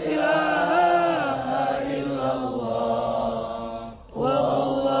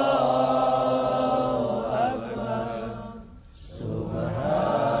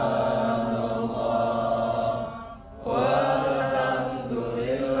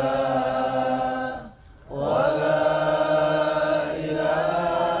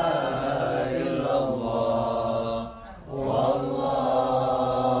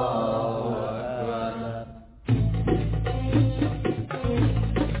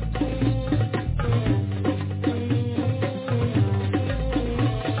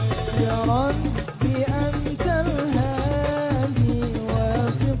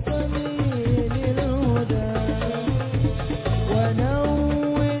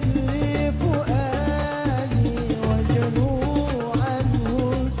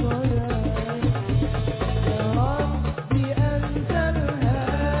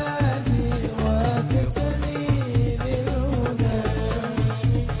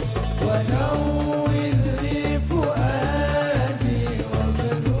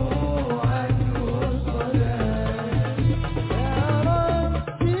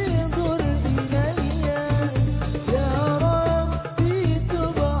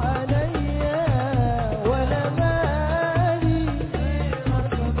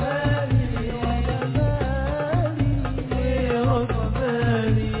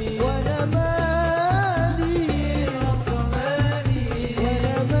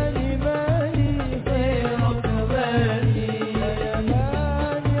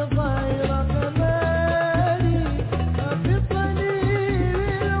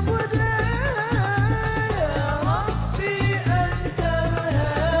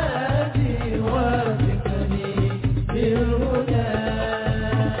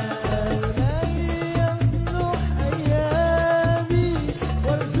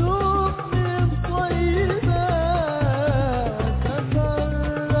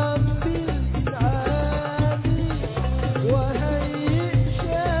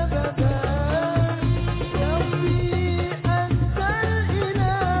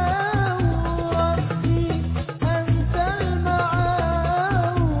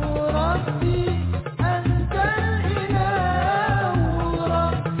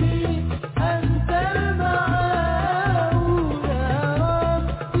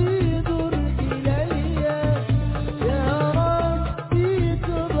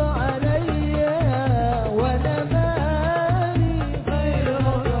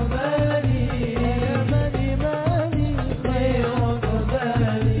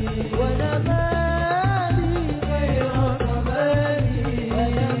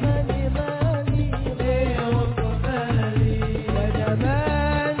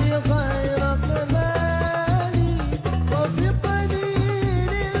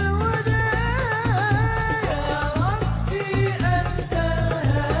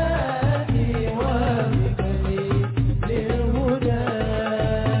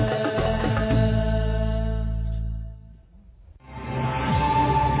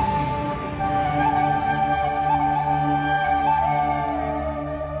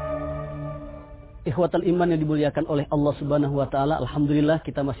Ikhwatal iman yang dimuliakan oleh Allah Subhanahu wa taala, alhamdulillah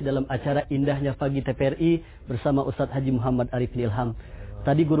kita masih dalam acara indahnya pagi TPRI bersama Ustadz Haji Muhammad Arifin Ilham.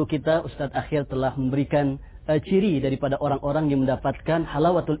 Tadi guru kita Ustadz Akhir telah memberikan ciri daripada orang-orang yang mendapatkan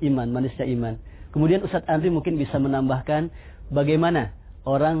halawatul iman, manisnya iman. Kemudian Ustadz Andri mungkin bisa menambahkan bagaimana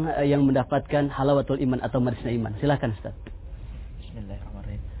orang yang mendapatkan halawatul iman atau manisnya iman. Silakan Ustadz.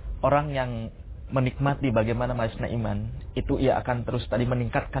 Bismillahirrahmanirrahim. Orang yang menikmati bagaimana manisnya iman, itu ia akan terus tadi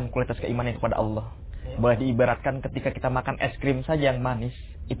meningkatkan kualitas keimanan kepada Allah. Boleh diibaratkan ketika kita makan es krim saja yang manis,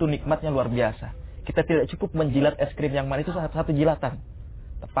 itu nikmatnya luar biasa. Kita tidak cukup menjilat es krim yang manis itu satu jilatan.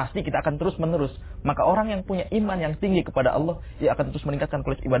 Pasti kita akan terus menerus. Maka orang yang punya iman yang tinggi kepada Allah, ia akan terus meningkatkan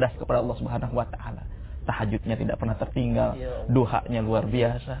kualitas ibadah kepada Allah Subhanahu wa taala. Tahajudnya tidak pernah tertinggal, duhanya luar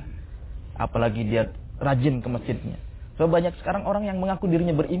biasa. Apalagi dia rajin ke masjidnya. So banyak sekarang orang yang mengaku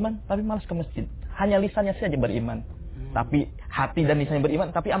dirinya beriman tapi malas ke masjid. Hanya lisannya saja beriman. Tapi hati dan lisannya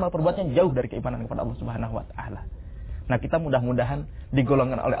beriman, tapi amal perbuatannya jauh dari keimanan kepada Allah Subhanahu wa taala. Nah, kita mudah-mudahan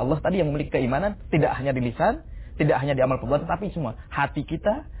digolongkan oleh Allah tadi yang memiliki keimanan tidak hanya di lisan, tidak hanya di amal perbuatan, tapi semua hati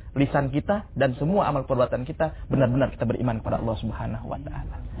kita, lisan kita dan semua amal perbuatan kita benar-benar kita beriman kepada Allah Subhanahu wa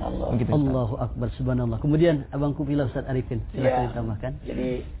taala. Allahu akbar, subhanallah. Kemudian Abang Kupila Ustaz Arifin, silakan ditambahkan.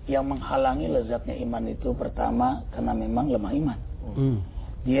 Jadi yang menghalangi lezatnya iman itu pertama karena memang lemah iman.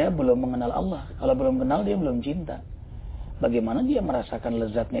 Dia belum mengenal Allah. Kalau belum kenal dia belum cinta. Bagaimana dia merasakan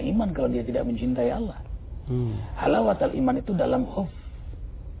lezatnya iman kalau dia tidak mencintai Allah? Halawatul iman itu dalam khuf.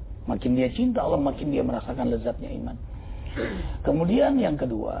 Makin dia cinta Allah, makin dia merasakan lezatnya iman. Kemudian yang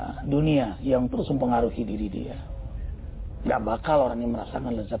kedua, dunia yang terus mempengaruhi diri dia. Gak bakal orang yang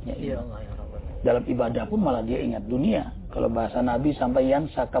merasakan lezatnya iman. Dalam ibadah pun malah dia ingat dunia. Kalau bahasa Nabi sampai yang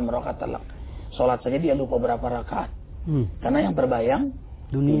sakam rakatalak. Sholat saja dia lupa berapa rakaat. Karena yang terbayang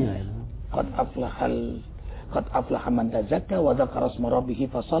dunia. Qad aflaha man tazakka wa dzakara asma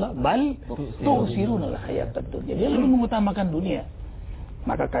rabbih fa shalla bal tu'siruna al-hayatad dunya. Dia lebih mengutamakan dunia.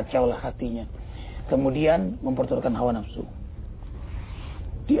 Maka kacaulah hatinya. Kemudian memperturutkan hawa nafsu.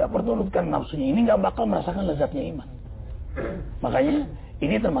 Dia perturutkan nafsunya. Ini enggak bakal merasakan lezatnya iman. Makanya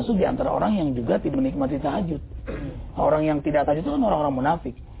ini termasuk di antara orang yang juga tidak menikmati tahajud. Orang yang tidak tahajud itu kan orang-orang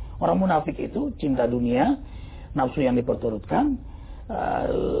munafik. Orang munafik itu cinta dunia, nafsu yang diperturutkan,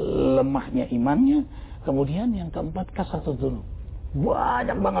 lemahnya imannya. Kemudian yang keempat kasratul dzunub.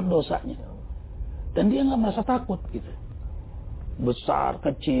 Banyak banget dosanya. Dan dia nggak merasa takut gitu. Besar,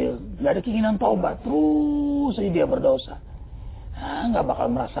 kecil, nggak ada keinginan taubat, terus saja dia berdosa. Nggak bakal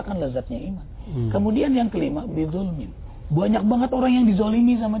merasakan lezatnya iman. Kemudian yang kelima, bidzulmin. Banyak banget orang yang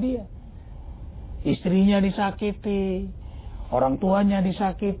dizolimi sama dia. istrinya disakiti, orang tuanya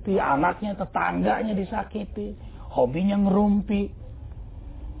disakiti, anaknya, tetangganya disakiti, hobinya ngerumpi.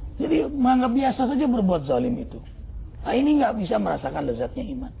 Jadi menganggap biasa saja berbuat zalim itu. Nah, ini nggak bisa merasakan lezatnya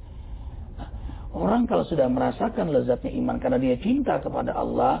iman. Nah, orang kalau sudah merasakan lezatnya iman karena dia cinta kepada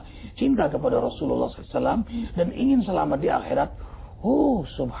Allah, cinta kepada Rasulullah SAW, dan ingin selamat di akhirat,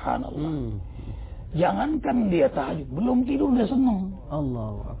 subhanallah. Jangankan dia tahajud, belum tidur udah senang.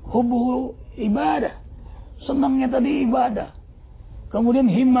 Allah. Hubbu ibadah, senangnya tadi ibadah. Kemudian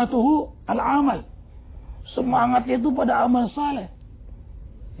himmatuhu al-amal, semangatnya itu pada amal saleh.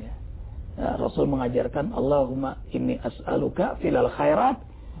 Ya, Rasul mengajarkan, Allahumma inni as'aluka filal khairat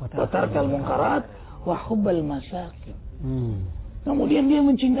wa tarkal munkarat wa hubbal masakin. Kemudian dia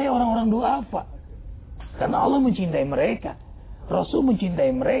mencintai orang-orang duafa, karena Allah mencintai mereka, Rasul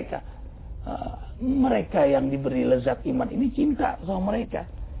mencintai mereka. Mereka yang diberi lezat iman ini cinta sama mereka.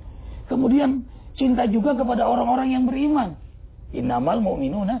 Kemudian cinta juga kepada orang-orang yang beriman. Innamal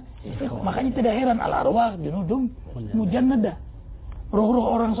mu'minuna. Makanya tidak heran al-arwah junudum mujannadah. Roh-roh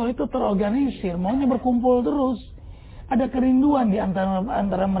orang soleh itu terorganisir, maunya berkumpul terus. Ada kerinduan di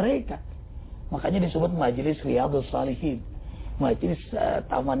antara mereka. Makanya disebut majelis riyadhus salihin. Majelis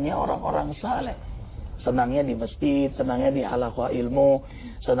tamannya orang-orang saleh. Senangnya di masjid, senangnya di halaqah ilmu,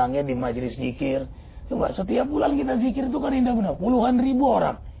 senangnya di majelis zikir. Coba setiap bulan kita zikir itu kan indah benar. Puluhan ribu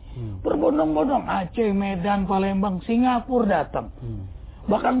orang. Berbondong-bondong. Aceh, Medan, Palembang, Singapura datang.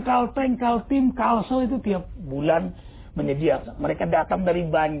 Bahkan Kalteng, Kaltim, Kalsel itu tiap bulan menyediakan. Mereka datang dari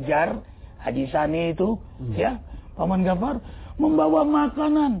Banjar, Haji Sani itu, ya, Paman Gafar, membawa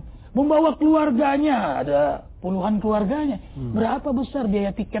makanan, membawa keluarganya, ada puluhan keluarganya. Berapa besar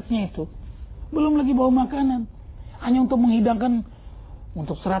biaya tiketnya itu? Belum lagi bawa makanan. Hanya untuk menghidangkan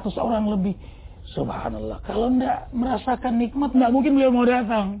untuk 100 orang lebih. Subhanallah. Kalau tidak merasakan nikmat, tidak mungkin beliau mau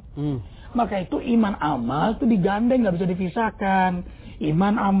datang. Maka itu iman amal itu digandeng, nggak bisa dipisahkan.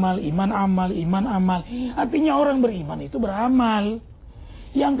 Iman amal, iman amal, iman amal. Artinya orang beriman itu beramal.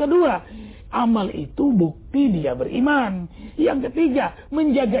 Yang kedua, amal itu bukti dia beriman. Yang ketiga,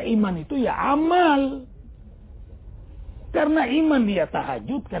 menjaga iman itu ya amal. Karena iman dia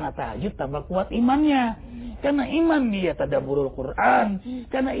tahajud, karena tahajud tambah kuat imannya. Karena iman dia tadabburul Quran,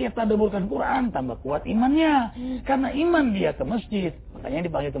 karena ia tadabburkan Quran tambah kuat imannya. Karena iman dia ke masjid, makanya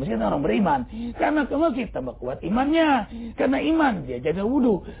dipanggil ke masjid orang beriman. Karena ke masjid tambah kuat imannya. Karena iman dia jaga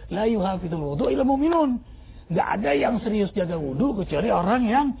wudu, la yuhafizul wudu illa mu'minun. Enggak ada yang serius jaga wudu kecuali orang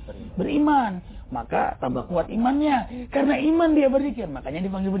yang beriman. Maka tambah kuat imannya. Karena iman dia berzikir, makanya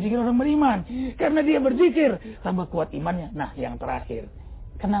dipanggil berzikir orang beriman. Karena dia berzikir, tambah kuat imannya. Nah, yang terakhir,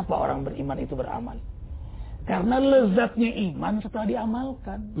 kenapa orang beriman itu beramal? Karena lezatnya iman setelah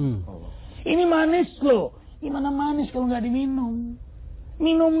diamalkan. Ini manis loh. Gimana manis kalau nggak diminum?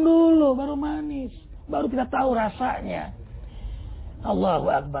 Minum dulu, baru manis. Baru kita tahu rasanya. Allahu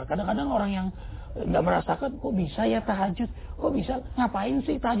Akbar. Kadang-kadang orang yang nggak merasakan, kok bisa ya tahajud? Kok bisa? Ngapain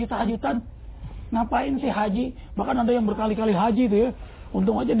sih tahajud-tahajudan? Ngapain sih haji? Bahkan ada yang berkali-kali haji itu ya.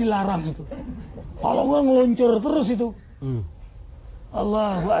 Untung aja dilarang itu. Kalau nggak ngeluncur terus itu.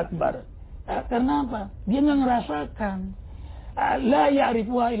 Allahu Akbar. Karena apa? Dia nggak ngerasakan. La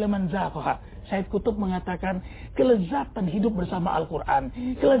ya'rifuha illa man zaqaha. Said Qutb mengatakan kelezatan hidup bersama Al-Quran,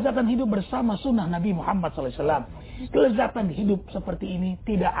 kelezatan hidup bersama sunnah Nabi Muhammad SAW, kelezatan hidup seperti ini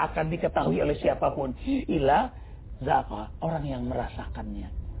tidak akan diketahui oleh siapapun illa zaqaha, orang yang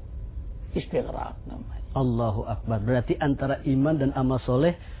merasakannya. Istighraq namanya. Allahu Akbar. Berarti antara iman dan amal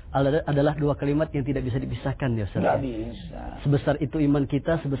soleh adalah dua kalimat yang tidak bisa dipisahkan ya Ustaz. Tidak bisa. Sebesar itu iman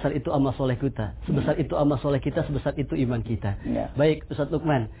kita, sebesar itu amal soleh kita. Sebesar itu amal soleh kita, sebesar itu iman kita. Ya. Baik Ustaz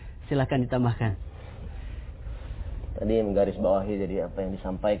Lukman, silahkan ditambahkan. Tadi menggarisbawahi jadi apa yang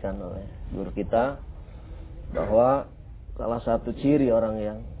disampaikan oleh guru kita, bahwa salah satu ciri orang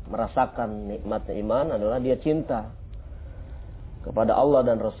yang merasakan nikmatnya iman adalah dia cinta kepada Allah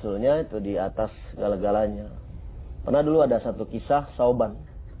dan Rasulnya itu di atas segala-galanya. Pernah dulu ada satu kisah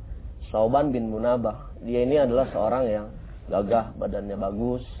Sauban bin Munabah. Dia ini adalah seorang yang gagah, badannya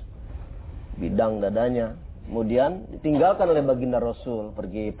bagus, bidang dadanya. Kemudian ditinggalkan oleh baginda Rasul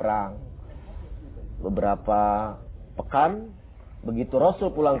pergi perang. Beberapa pekan, begitu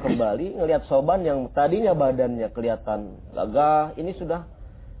Rasul pulang kembali, ngelihat Sauban yang tadinya badannya kelihatan gagah, ini sudah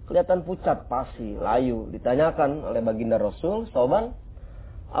kelihatan pucat, pasi, layu. Ditanyakan oleh baginda Rasul, Sauban,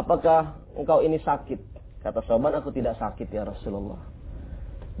 apakah engkau ini sakit? Kata Sauban, aku tidak sakit ya Rasulullah.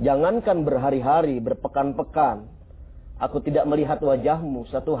 Jangankan berhari-hari, berpekan-pekan, aku tidak melihat wajahmu.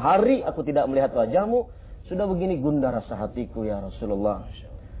 Satu hari aku tidak melihat wajahmu, sudah begini gundah rasa hatiku ya Rasulullah.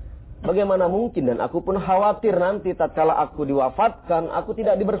 Bagaimana mungkin dan aku pun khawatir nanti tatkala aku diwafatkan, aku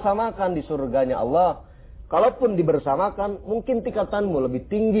tidak dibersamakan di surganya Allah. Kalaupun dibersamakan, mungkin tingkatanmu lebih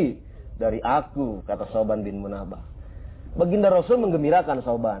tinggi dari aku, kata Sauban bin Munabah. Baginda Rasul menggembirakan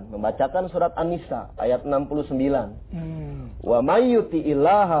Sauban, membacakan surat An-Nisa ayat 69. Wa may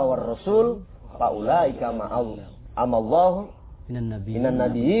yuti'illaha war rasul faulaika ma'al amallahu minan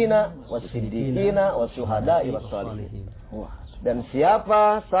nabiyina was-siddiqina was-syuhada'i was-shalihin. Dan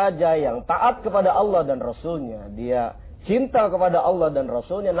siapa saja yang taat kepada Allah dan Rasulnya, dia cinta kepada Allah dan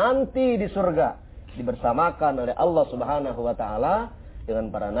Rasulnya, nanti di surga dibersamakan oleh Allah Subhanahu wa Ta'ala dengan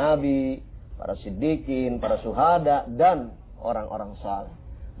para nabi, para siddiqin, para syuhada, dan orang-orang saleh.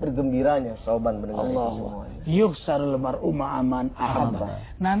 Bergembiranya Sauban mendengar itu semua. Yuhsarul mar'u ma'aman ahabba.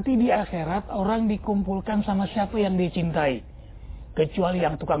 Nanti di akhirat orang dikumpulkan sama siapa yang dicintai, kecuali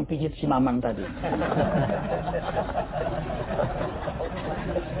yang tukang pijit si Mamang tadi.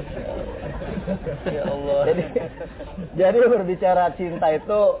 Ya Allah. Jadi berbicara cinta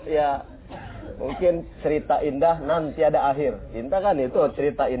itu ya mungkin cerita indah nanti ada akhir. Cinta kan itu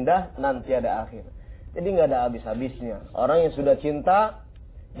cerita indah nanti ada akhir. Jadi nggak ada habis-habisnya. Orang yang sudah cinta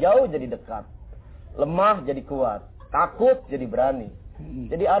jauh jadi dekat, lemah jadi kuat, takut jadi berani.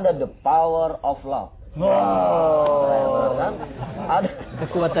 Jadi ada the power of love. Wow. Kan? Ada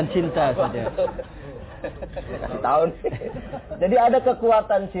Kekuatan cinta saja. Tahun. Jadi ada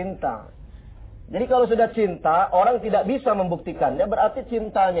kekuatan cinta. Jadi kalau sudah cinta, orang tidak bisa membuktikannya, berarti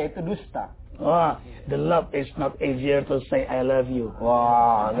cintanya itu dusta. Wah, the love is not easier to say I love you.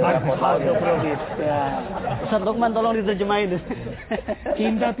 Wah, But how to prove it? Ya. Ustaz Lukman tolong diterjemahin.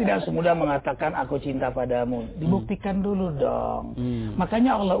 Cinta tidak semudah mengatakan aku cinta padamu. Dibuktikan dulu dong.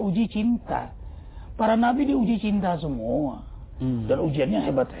 Makanya Allah uji cinta. Para nabi diuji cinta semua. Dan ujiannya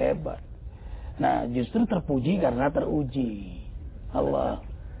hebat-hebat. Nah, justru terpuji karena teruji. Allah.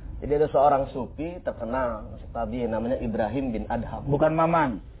 Jadi ada seorang sufi terkenal, tabi namanya Ibrahim bin Adham. Bukan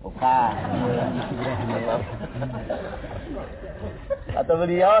Maman. Bukan. Kata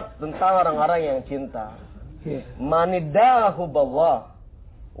beliau tentang orang-orang yang cinta. Manidahu ballah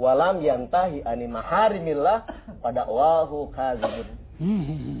walam yantahi ani maharimillah pada wahu kadzibun.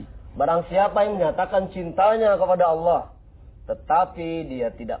 Barang siapa yang menyatakan cintanya kepada Allah, tetapi dia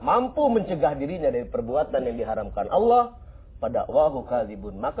tidak mampu mencegah dirinya dari perbuatan yang diharamkan Allah, pada wahu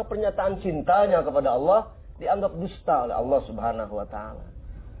kadzibun, maka pernyataan cintanya kepada Allah dianggap dusta oleh Allah Subhanahu wa Ta'ala.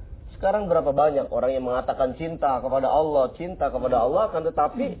 Sekarang berapa banyak orang yang mengatakan cinta kepada Allah, kan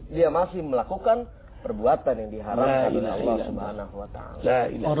tetapi dia masih melakukan perbuatan yang diharamkan oleh Allah Subhanahu wa Ta'ala.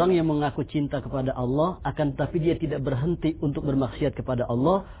 Orang yang mengaku cinta kepada Allah, akan tetapi dia tidak berhenti untuk bermaksiat kepada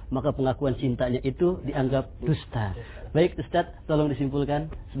Allah, maka pengakuan cintanya itu dianggap dusta. Baik Ustaz, tolong disimpulkan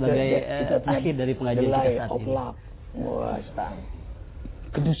sebagai akhir dari pengajian kita saat ini.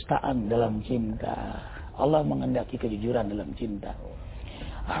 Kedustaan dalam cinta. Allah menghendaki kejujuran dalam cinta.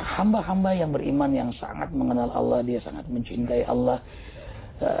 Hamba-hamba yang beriman yang sangat mengenal Allah, dia sangat mencintai Allah.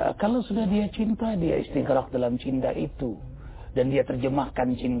 Kalau sudah dia cinta, dia istighraq dalam cinta itu, dan dia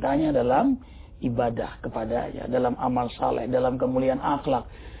terjemahkan cintanya dalam ibadah kepadanya, dalam amal saleh, dalam kemuliaan akhlak,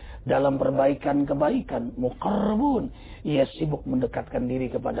 dalam perbaikan-kebaikan. Muqarrabun, ia sibuk mendekatkan diri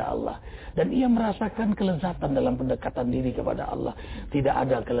kepada Allah, dan ia merasakan kelezatan dalam pendekatan diri kepada Allah. Tidak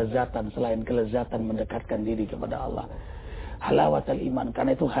ada kelezatan selain kelezatan mendekatkan diri kepada Allah. Halawatul iman,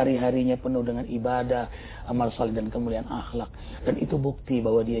 karena itu hari-harinya penuh dengan ibadah, amal saleh dan kemuliaan akhlak, dan itu bukti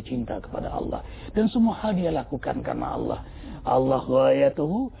bahwa dia cinta kepada Allah, dan semua hal dia lakukan karena Allah. Allah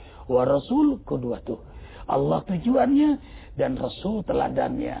ghayatuhu wa rasul qudwatuh. Allah tujuannya dan Rasul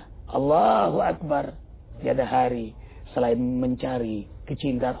teladannya. Allahu Akbar. Tiada hari selain mencari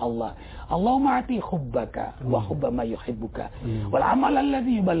kecintaan Allah. Allahumma ati hubbaka wa hubba ma yuhibbuka wal amal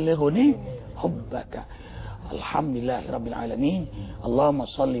alladhi yuballighuni hubbaka. Alhamdulillah rabbil alamin. Allahumma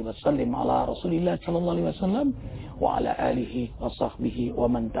salli wa sallim ala Rasulillah sallallahu alaihi wasallam wa ala alihi wa sahbihi wa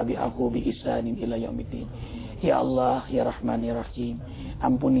man tabi'ahu bi ihsanin ila yaumiddin. Ya Allah, ya Rahman, ya Rahim,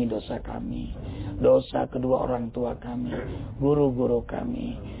 ampuni dosa kami, dosa kedua orang tua kami, guru-guru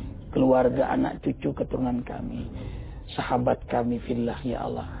kami, keluarga, anak cucu keturunan kami, sahabat kami fillah ya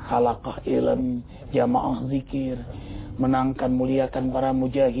Allah, halaqah ilm, jamaah zikir, menangkan muliakan para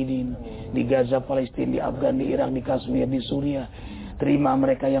mujahidin di Gaza, Palestina, di Afgan, di Irak, di Kashmir, di Suriah. Terima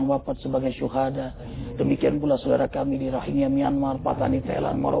mereka yang wafat sebagai syuhada. Demikian pula saudara kami di Rohingya, Myanmar, Patani,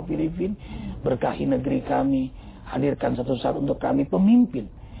 Thailand, Moro, Filipina. Berkahi negeri kami. Hadirkan satu saat untuk kami pemimpin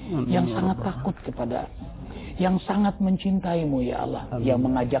yang sangat takut kepada, yang sangat mencintaimu ya Allah, yang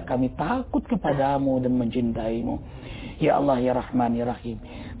mengajak kami takut kepadamu dan mencintaimu. Ya Allah, ya Rahman, ya Rahim,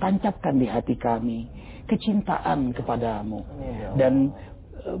 tancapkan di hati kami kecintaan kepadamu, dan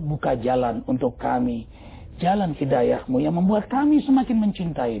buka jalan untuk kami, jalan hidayahmu yang membuat kami semakin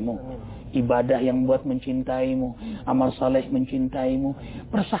mencintaimu. Ibadah yang membuat mencintaimu, amal saleh mencintaimu.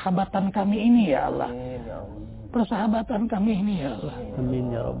 Persahabatan kami ini ya Allah, persahabatan kami ini ya Allah, Amin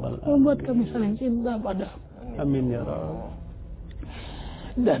ya rabbal alamin. membuat kami saling cinta padamu. Amin ya rabbal.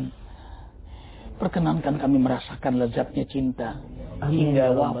 Dan perkenankan kami merasakan lezatnya cinta Amin hingga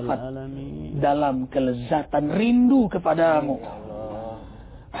ya rabbal wafat alamin. dalam kelezatan rindu kepadamu.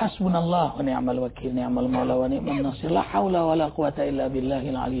 Hasbunallah wa ni'mal wakil, ni'mal maula wa ni'man nasir, la haula wa la quwata illa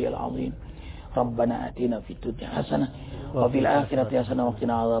billahil aliyyil azim. Rabbana atina fid dunya hasanah wa fil akhirati hasanah wa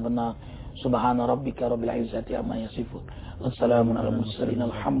qina adzabannar. Subhana rabbika rabbil izzati amma yasifun. Wassalamun alal mursalin,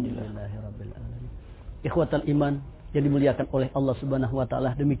 alhamdulillahirabbil alamin. Ikhwatal iman yang dimuliakan oleh Allah Subhanahu wa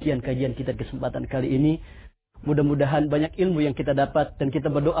taala, demikian kajian kita kesempatan kali ini. Mudah-mudahan banyak ilmu yang kita dapat dan kita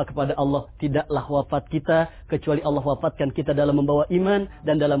berdoa kepada Allah, tidaklah wafat kita kecuali Allah wafatkan kita dalam membawa iman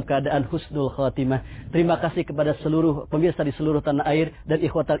dan dalam keadaan husnul khatimah. Terima kasih kepada seluruh pemirsa di seluruh tanah air dan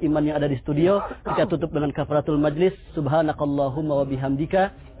ikhwatal iman yang ada di studio. Kita tutup dengan kafaratul majlis. Subhanakallahumma wa bihamdika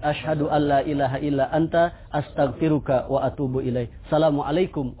asyhadu an la ilaha illa anta astaghfiruka wa atubu ilaik.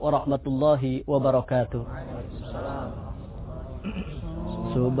 Assalamualaikum warahmatullahi wabarakatuh.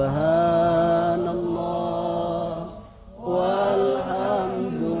 Subhan